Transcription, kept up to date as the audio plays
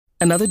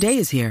Another day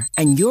is here,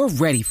 and you're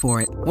ready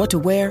for it. What to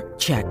wear?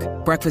 Check.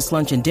 Breakfast,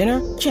 lunch, and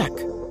dinner? Check.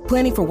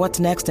 Planning for what's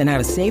next and how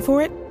to save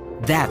for it?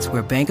 That's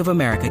where Bank of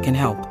America can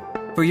help.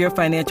 For your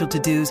financial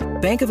to-dos,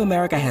 Bank of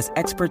America has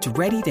experts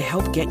ready to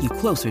help get you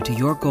closer to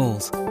your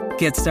goals.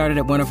 Get started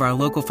at one of our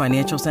local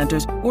financial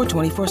centers or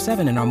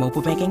 24/7 in our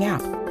mobile banking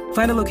app.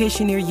 Find a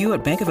location near you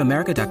at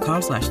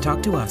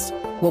bankofamerica.com/talktous.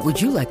 What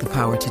would you like the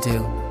power to do?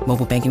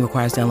 Mobile banking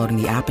requires downloading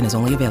the app and is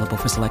only available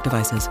for select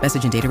devices.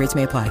 Message and data rates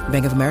may apply.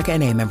 Bank of America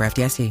N.A., member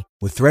FDIC.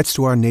 With threats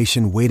to our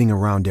nation waiting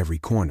around every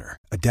corner,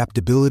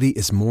 adaptability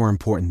is more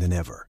important than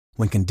ever.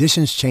 When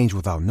conditions change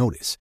without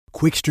notice,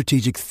 quick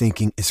strategic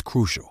thinking is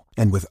crucial.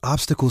 And with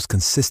obstacles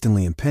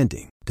consistently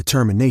impending,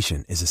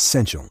 determination is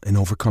essential in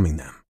overcoming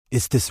them.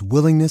 It's this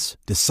willingness,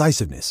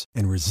 decisiveness,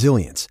 and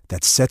resilience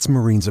that sets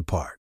Marines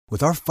apart.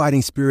 With our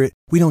fighting spirit,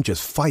 we don't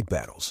just fight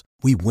battles,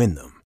 we win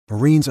them.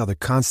 Marines are the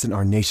constant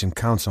our nation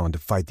counts on to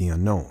fight the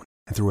unknown.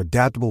 And through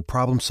adaptable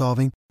problem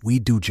solving, we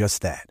do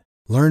just that.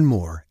 Learn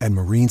more at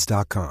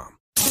marines.com.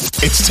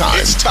 It's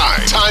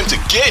time to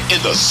get in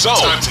the zone.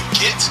 Time to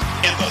get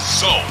in the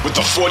zone with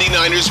the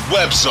 49ers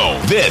web zone.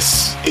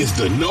 This is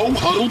the No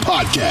Huddle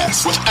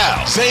Podcast with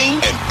Al, Zane,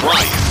 and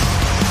Brian.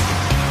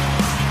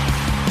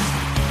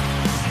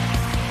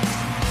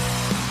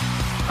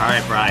 All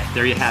right, Brian,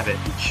 there you have it.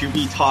 The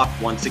QB talk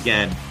once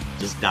again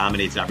just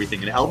dominates everything.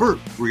 And Albert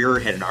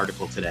Breer had an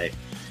article today,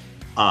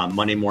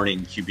 Monday Morning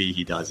QB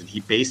he does, and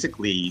he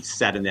basically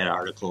said in that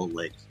article,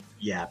 like,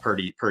 yeah,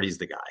 Purdy's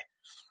the guy.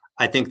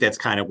 I think that's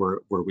kind of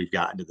where we've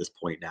gotten to this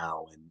point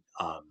now. And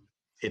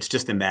it's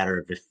just a matter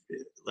of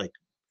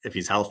if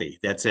he's healthy,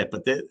 that's it.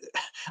 But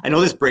I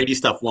know this Brady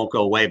stuff won't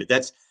go away, but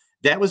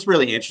that was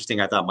really interesting.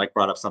 I thought Mike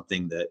brought up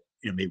something that,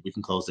 maybe we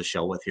can close the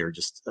show with here.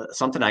 Just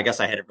something I guess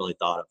I hadn't really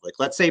thought of. Like,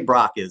 let's say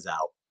Brock is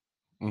out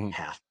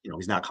half,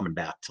 he's not coming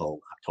back till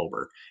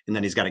October, and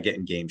then he's got to get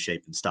in game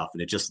shape and stuff.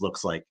 And it just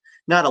looks like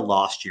not a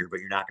lost year,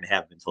 but you're not going to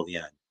have him until the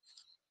end.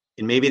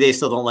 And maybe they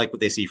still don't like what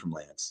they see from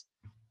Lance.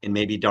 And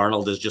maybe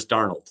Darnold is just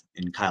Darnold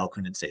and Kyle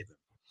couldn't save him.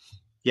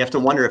 You have to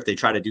wonder if they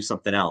try to do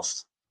something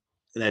else.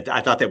 And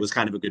I thought that was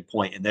kind of a good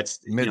point. And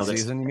that's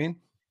mid-season, you mean?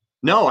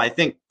 No, I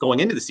think going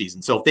into the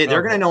season. So if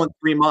they're going to know in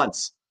 3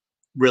 months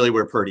really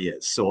where Purdy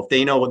is. So if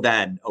they know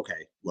then,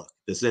 okay, look,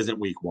 this isn't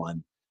week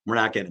 1. We're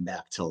not getting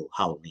back till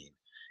Halloween.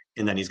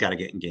 And then he's got to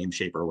get in game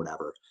shape or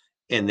whatever.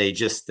 And they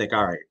just think,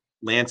 all right,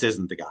 Lance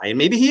isn't the guy. And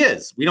maybe he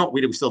is. We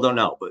still don't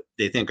know. But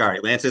they think, all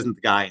right, Lance isn't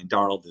the guy and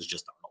Darnold is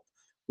just Darnold.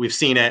 We've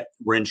seen it.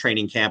 We're in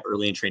training camp,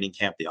 early in training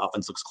camp. The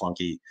offense looks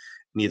clunky.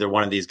 Neither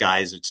one of these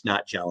guys, it's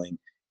not gelling.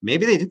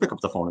 Maybe they do pick up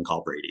the phone and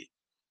call Brady.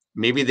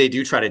 Maybe they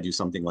do try to do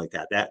something like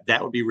that.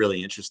 That would be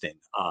really interesting.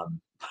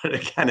 But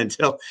again,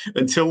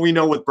 until we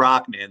know with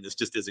Brock, man, this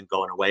just isn't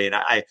going away. And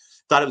I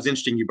thought it was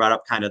interesting. You brought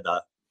up kind of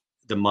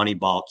the money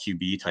ball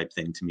QB type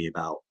thing to me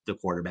about the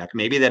quarterback.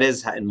 Maybe that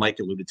is, and Mike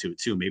alluded to it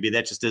too. Maybe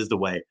that just is the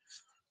way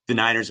the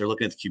Niners are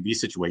looking at the QB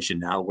situation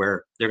now,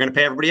 where they're going to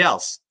pay everybody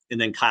else.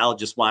 And then Kyle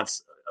just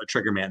wants a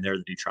trigger man there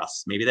that he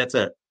trusts. Maybe that's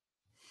it.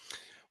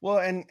 Well,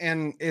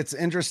 and it's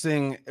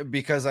interesting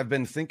because I've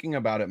been thinking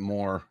about it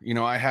more.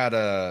 I had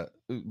a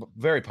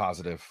very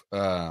positive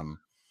kind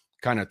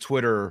of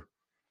Twitter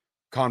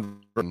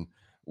conversation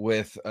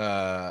with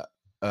a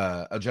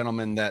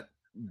gentleman that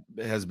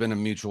has been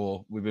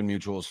we've been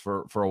mutuals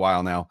for a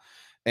while now,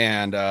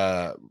 and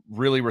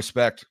really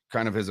respect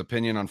kind of his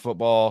opinion on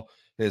football,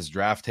 his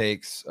draft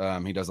takes.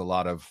 He does a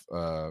lot of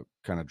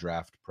kind of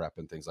draft prep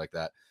and things like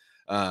that.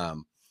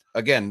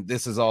 Again,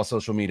 this is all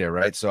social media,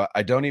 right? So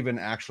I don't even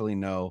actually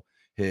know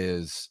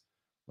his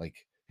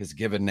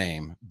given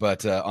name,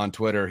 but on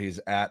Twitter, he's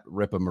at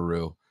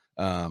Ripamaru.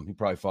 He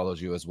probably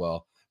follows you as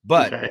well.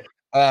 But, okay.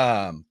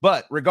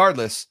 But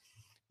regardless,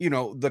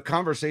 the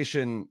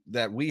conversation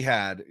that we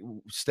had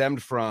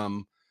stemmed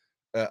from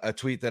a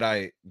tweet that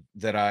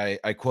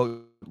I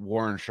quote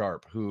Warren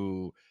Sharp,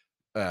 who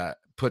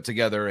put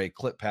together a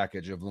clip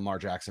package of Lamar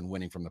Jackson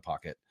winning from the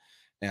pocket,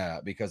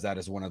 because that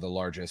is one of the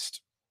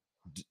largest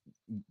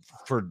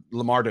for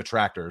Lamar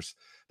detractors.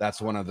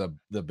 That's one of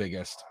the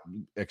biggest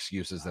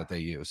excuses that they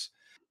use.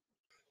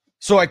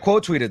 So I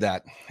quote tweeted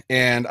that,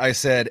 and I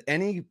said,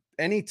 any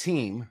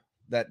team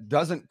that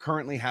doesn't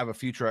currently have a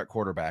future at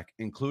quarterback,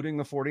 including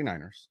the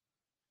 49ers,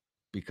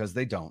 because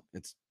they don't,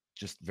 it's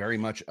just very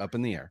much up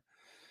in the air,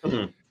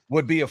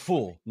 would be a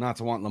fool not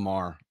to want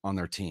Lamar on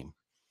their team.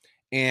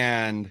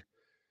 And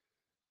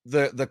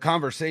the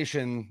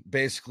conversation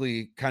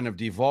basically kind of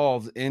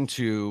devolved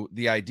into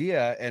the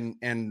idea,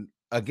 and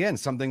again,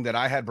 something that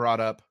I had brought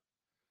up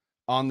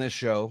on this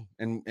show,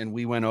 and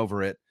we went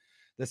over it,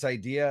 this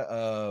idea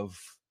of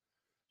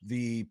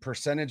the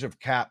percentage of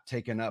cap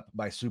taken up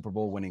by Super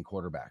Bowl winning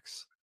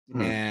quarterbacks.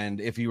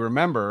 And if you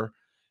remember,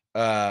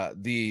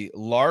 the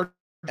largest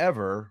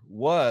ever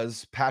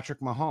was Patrick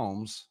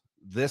Mahomes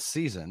this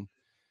season,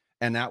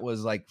 and that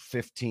was like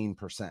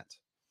 15%.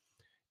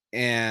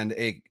 And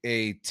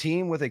a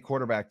team with a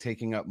quarterback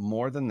taking up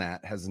more than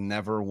that has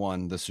never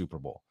won the Super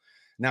Bowl.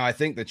 Now, I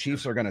think the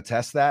Chiefs are going to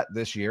test that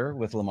this year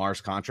with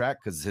Lamar's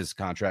contract, because his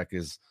contract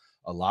is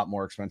a lot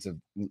more expensive.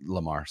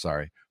 Lamar,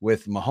 sorry,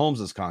 with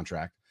Mahomes'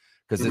 contract,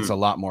 because it's a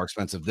lot more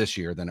expensive this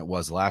year than it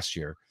was last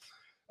year.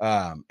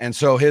 And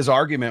so his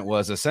argument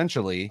was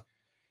essentially,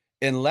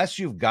 unless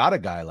you've got a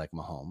guy like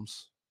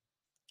Mahomes,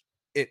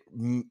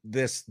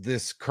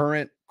 this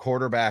current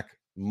quarterback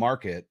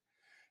market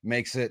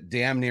makes it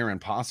damn near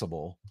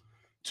impossible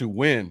to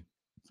win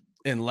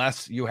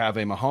unless you have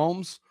a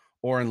Mahomes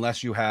or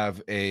unless you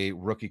have a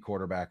rookie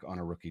quarterback on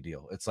a rookie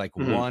deal. It's like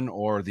one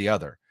or the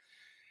other.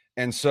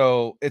 And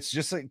so it's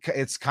just like,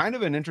 it's kind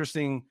of an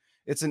interesting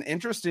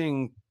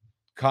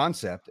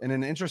concept and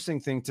an interesting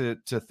thing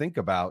to think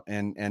about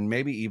and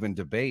maybe even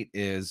debate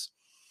is,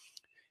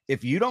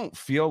 if you don't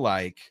feel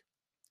like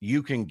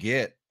you can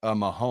get a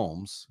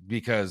Mahomes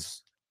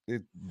because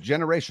it's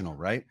generational,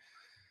 right?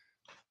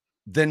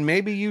 Then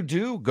maybe you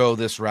do go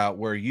this route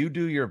where you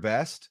do your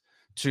best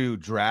to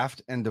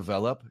draft and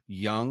develop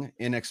young,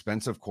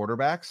 inexpensive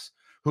quarterbacks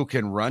who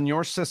can run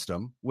your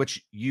system,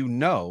 which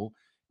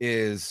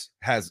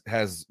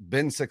has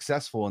been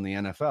successful in the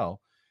NFL,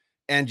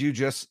 and you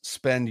just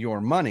spend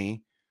your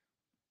money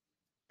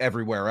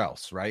everywhere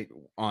else, right?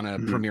 On a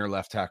premier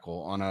left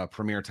tackle, on a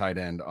premier tight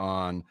end,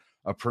 on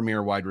a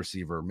premier wide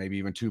receiver, maybe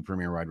even two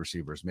premier wide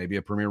receivers, maybe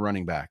a premier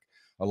running back,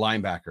 a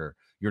linebacker,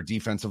 your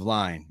defensive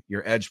line,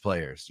 your edge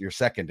players, your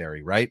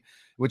secondary, right?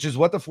 Which is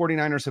what the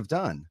 49ers have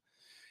done.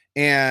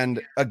 And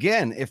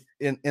again,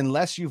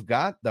 unless you've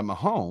got the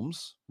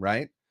Mahomes,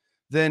 right,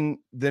 then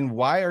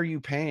why are you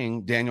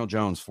paying Daniel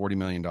Jones $40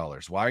 million?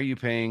 Why are you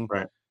paying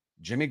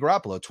Jimmy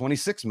Garoppolo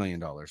 $26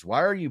 million?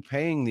 Why are you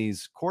paying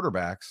these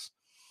quarterbacks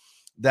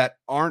that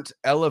aren't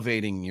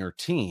elevating your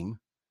team?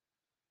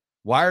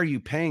 Why are you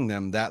paying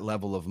them that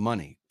level of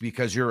money?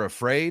 Because you're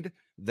afraid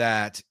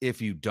that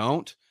if you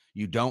don't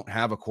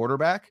have a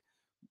quarterback.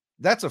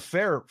 That's a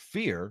fair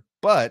fear.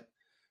 But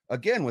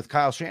again, with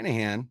Kyle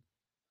Shanahan,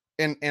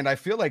 and I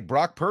feel like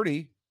Brock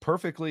Purdy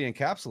perfectly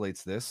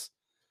encapsulates this.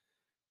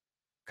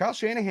 Kyle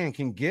Shanahan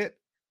can get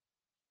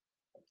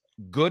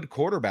good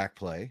quarterback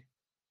play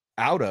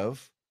out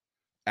of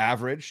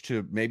average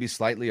to maybe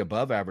slightly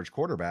above average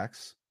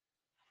quarterbacks.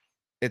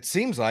 It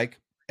seems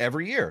like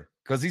every year,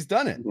 because he's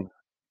done it.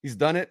 He's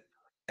done it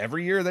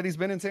every year that he's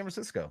been in San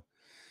Francisco.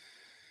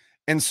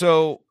 And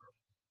so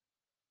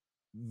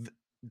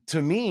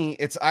to me,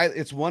 it's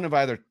one or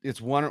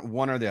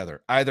the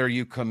other. Either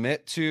you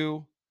commit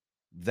to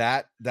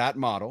that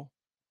model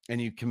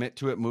and you commit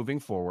to it moving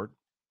forward,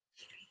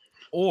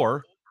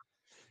 or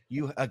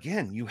you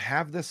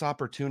have this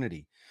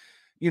opportunity.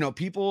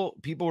 People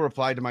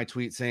replied to my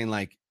tweet saying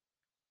like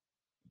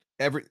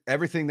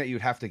everything that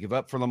you'd have to give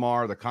up for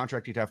Lamar, the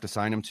contract you'd have to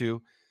sign him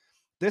to.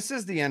 This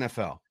is the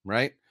NFL,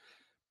 right?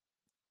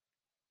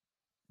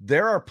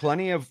 There are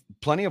plenty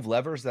of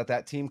levers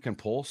that team can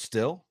pull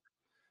still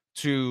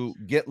to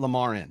get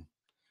Lamar in,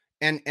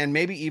 and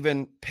maybe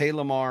even pay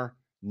Lamar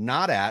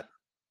not at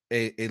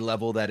a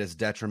level that is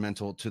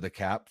detrimental to the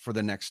cap for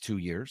the next 2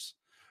 years,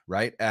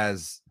 right?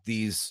 As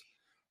the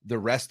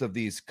rest of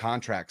these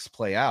contracts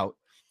play out,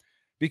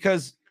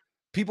 because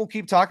people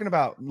keep talking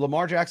about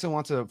Lamar Jackson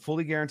wants a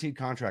fully guaranteed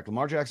contract.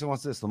 Lamar Jackson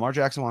wants this. Lamar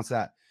Jackson wants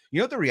that. You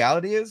know what the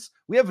reality is?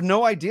 We have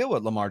no idea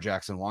what Lamar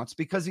Jackson wants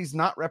because he's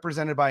not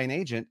represented by an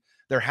agent.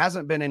 There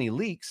hasn't been any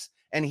leaks,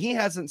 and he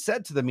hasn't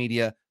said to the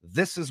media,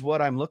 this is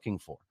what I'm looking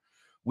for.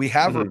 We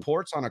have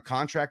reports on a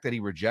contract that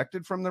he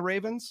rejected from the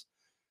Ravens,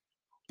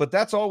 but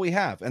that's all we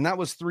have. And that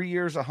was 3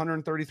 years,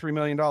 $133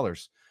 million,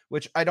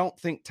 which I don't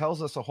think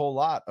tells us a whole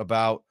lot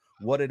about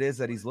what it is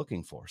that he's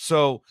looking for.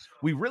 So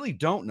we really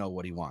don't know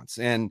what he wants.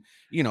 And,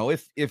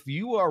 if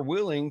you are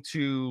willing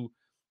to,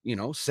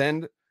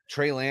 send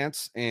Trey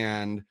Lance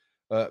and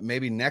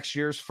maybe next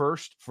year's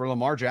first for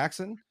Lamar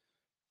Jackson,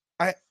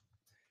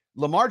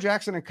 Lamar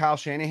Jackson and Kyle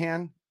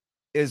Shanahan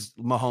is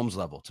Mahomes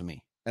level to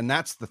me. And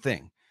that's the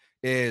thing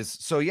is,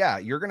 so yeah,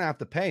 you're going to have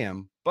to pay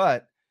him,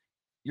 but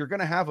you're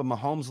going to have a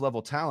Mahomes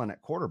level talent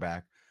at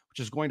quarterback,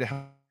 which is going to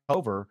help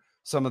over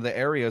some of the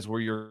areas where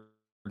you're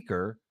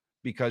weaker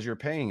because you're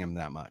paying him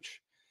that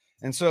much.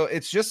 And so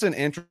it's just an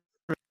interesting,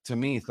 to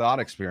me, thought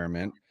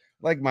experiment.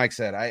 Like Mike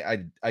said,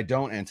 I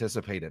don't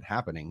anticipate it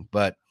happening,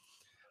 but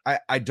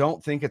I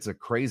don't think it's a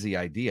crazy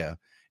idea.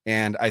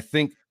 And I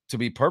think, to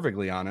be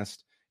perfectly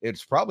honest,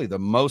 it's probably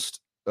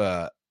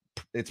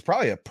it's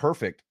probably a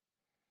perfect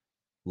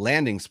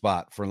landing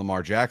spot for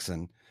Lamar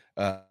Jackson.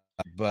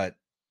 But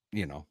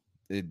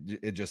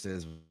it just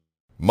is.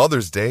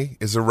 Mother's Day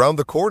is around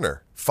the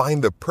corner.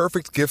 Find the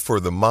perfect gift for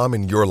the mom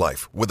in your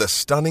life with a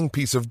stunning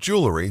piece of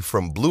jewelry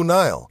from Blue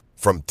Nile.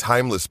 From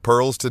timeless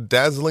pearls to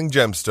dazzling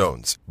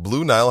gemstones,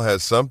 Blue Nile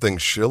has something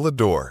she'll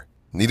adore.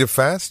 Need it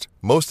fast?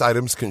 Most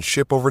items can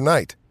ship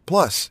overnight.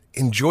 Plus,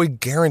 enjoy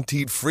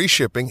guaranteed free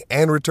shipping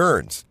and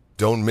returns.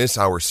 Don't miss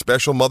our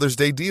special Mother's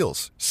Day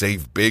deals.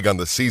 Save big on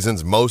the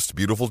season's most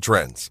beautiful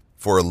trends.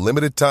 For a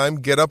limited time,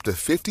 get up to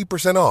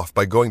 50% off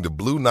by going to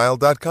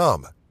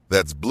BlueNile.com.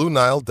 That's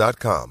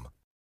BlueNile.com.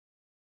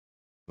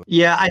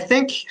 Yeah, I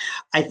think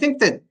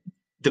that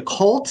the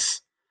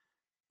Colts,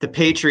 the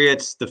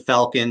Patriots, the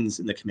Falcons,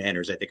 and the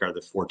Commanders, I think, are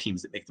the four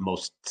teams that make the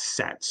most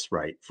sense,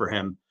 right, for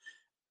him.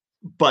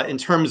 But in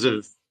terms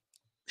of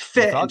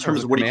fit, in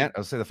terms of what I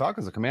would say the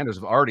Falcons and Commanders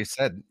have already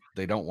said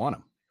they don't want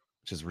him,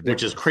 which is which is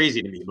ridiculous.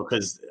 crazy to me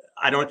because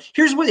I don't.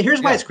 Here's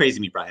why it's crazy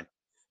to me, Brian.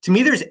 To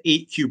me, there's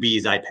 8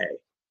 QBs I pay.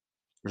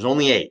 There's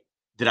only 8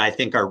 that I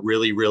think are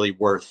really, really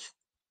worth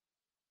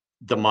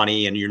the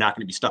money, and you're not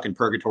going to be stuck in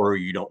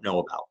purgatory you don't know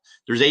about.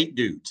 There's 8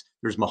 dudes.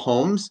 There's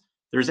Mahomes,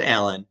 there's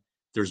Allen,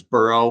 there's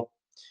Burrow,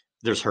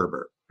 there's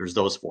Herbert. There's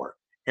those 4.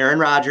 Aaron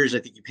Rodgers, I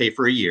think you pay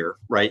for a year,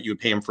 right? You would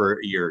pay him for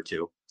a year or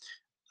 2.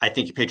 I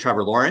think you pay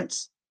Trevor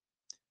Lawrence.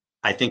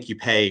 I think you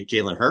pay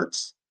Jalen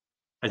Hurts.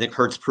 I think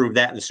Hurts proved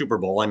that in the Super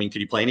Bowl. I mean,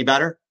 could he play any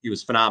better? He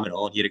was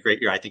phenomenal. He had a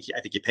great year. I think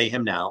you pay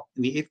him now.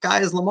 And the 8th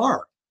guy is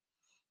Lamar.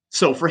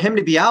 So for him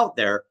to be out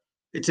there,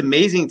 it's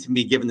amazing to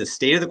me given the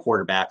state of the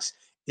quarterbacks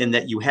in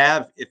that you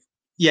have,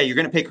 you're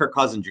going to pay Kirk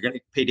Cousins, you're going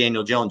to pay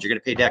Daniel Jones, you're going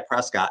to pay Dak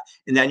Prescott,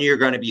 and then you're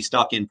going to be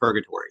stuck in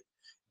purgatory.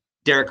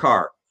 Derek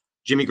Carr,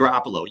 Jimmy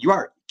Garoppolo,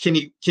 can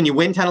you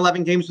win 10,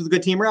 11 games with a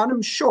good team around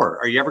him? Sure.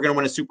 Are you ever going to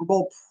win a Super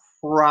Bowl?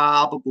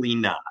 Probably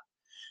not.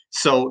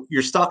 So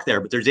you're stuck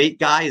there, but there's 8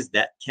 guys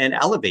that can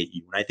elevate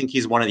you. And I think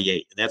he's one of the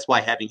 8. And that's why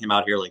having him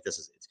out here like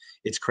this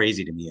it's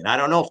crazy to me. And I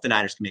don't know if the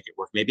Niners can make it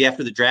work. Maybe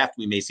after the draft,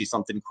 we may see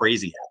something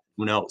crazy happen.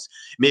 Who knows?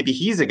 Maybe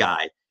he's a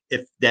guy,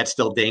 if that's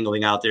still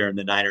dangling out there and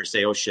the Niners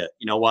say, oh shit,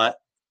 you know what?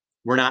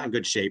 We're not in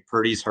good shape.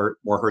 Purdy's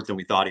more hurt than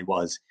we thought he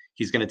was.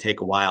 He's going to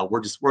take a while.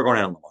 We're going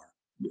on Lamar.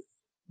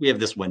 We have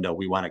this window.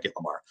 We want to get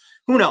Lamar.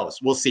 Who knows?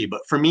 We'll see.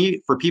 But for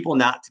me, for people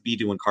not to be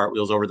doing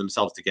cartwheels over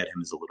themselves to get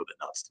him is a little bit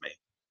nuts to me.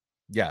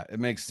 Yeah, it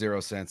makes 0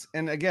 sense.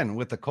 And again,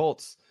 with the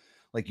Colts,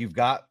 like you've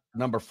got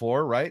number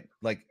 4, right?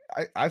 Like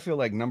I feel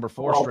like number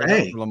 4 straight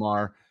up for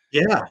Lamar.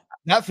 Yeah.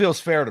 That feels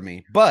fair to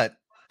me. But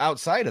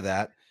outside of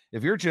that,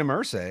 if you're Jim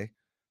Irsay,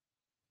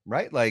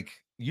 right? Like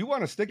you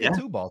want to stick it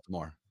to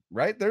Baltimore,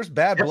 right? There's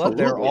bad blood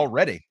there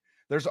already.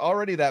 There's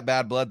already that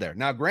bad blood there.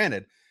 Now,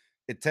 granted,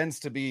 it tends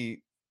to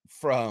be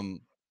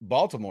from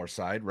Baltimore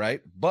side,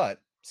 right?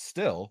 But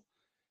still,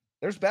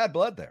 there's bad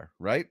blood there,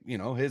 right? You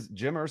know,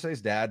 Jim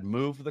Irsay's dad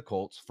moved the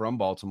Colts from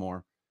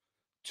Baltimore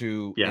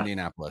to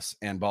Indianapolis,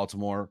 and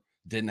Baltimore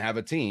didn't have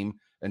a team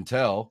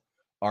until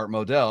Art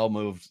Modell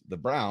moved the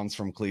Browns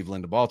from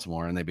Cleveland to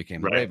Baltimore, and they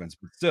became the Ravens.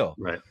 But still,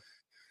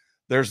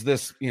 there's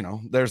this,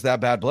 there's that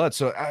bad blood.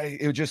 So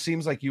it just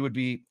seems like you would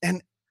be,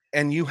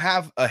 and you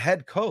have a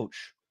head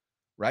coach,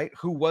 right,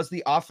 who was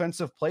the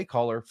offensive play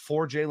caller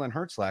for Jalen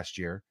Hurts last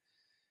year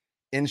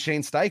in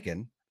Shane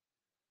Steichen,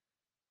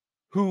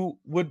 who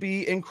would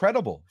be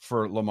incredible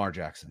for Lamar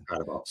Jackson.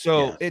 Incredible.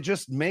 So it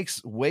just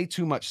makes way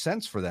too much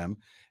sense for them.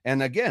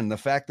 And again, the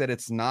fact that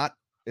it's not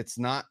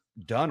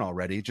done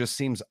already just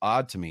seems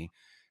odd to me.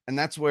 And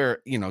that's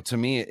where, to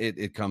me,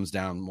 it comes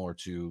down more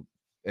to,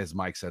 as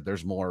Mike said,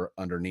 there's more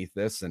underneath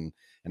this. And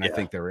I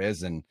think there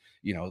is, and,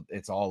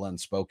 it's all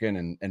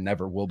unspoken and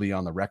never will be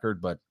on the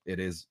record, but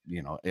it is,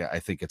 I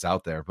think it's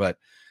out there. But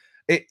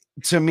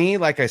to me,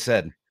 like I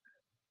said,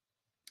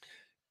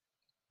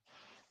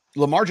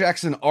 Lamar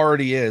Jackson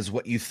already is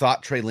what you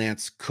thought Trey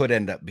Lance could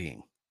end up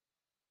being,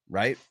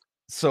 right?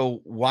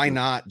 So why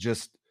not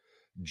just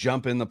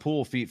jump in the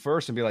pool feet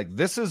first and be like,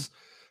 this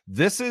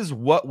is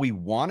what we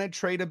wanted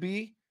Trey to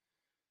be?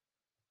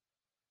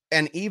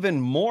 And even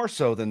more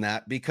so than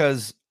that,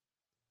 because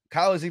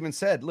Kyle has even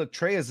said, look,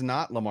 Trey is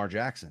not Lamar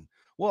Jackson.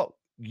 Well,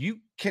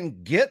 you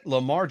can get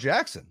Lamar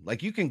Jackson.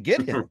 Like you can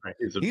get him.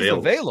 He's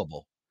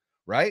available,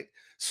 right?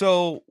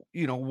 So,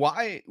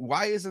 why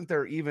isn't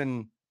there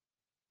even...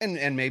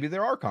 And maybe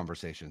there are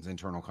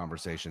internal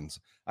conversations.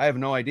 I have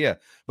no idea.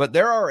 But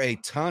there are a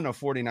ton of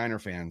 49er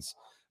fans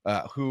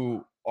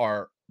who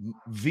are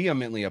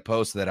vehemently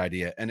opposed to that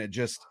idea. And it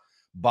just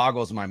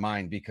boggles my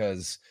mind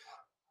because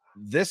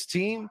this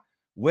team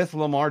with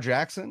Lamar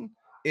Jackson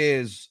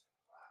is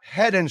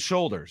head and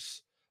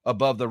shoulders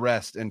above the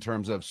rest in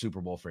terms of Super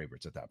Bowl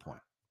favorites at that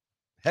point.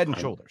 Head and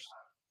shoulders.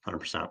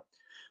 100%.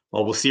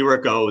 Well, we'll see where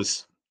it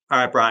goes. All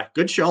right, Brian.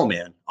 Good show,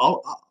 man.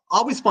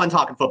 Always fun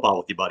talking football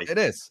with you, buddy. It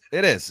is.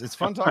 It's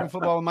fun talking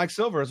football with Mike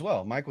Silver as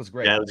well. Mike was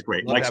great. Yeah, it was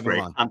great. Mike's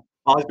great. I've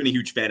always been a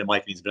huge fan of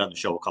Mike, and he's been on the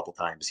show a couple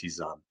times. He's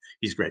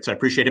great. So I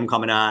appreciate him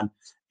coming on,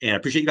 and I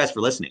appreciate you guys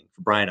for listening.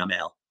 For Brian, I'm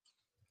Al.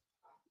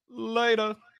 Later.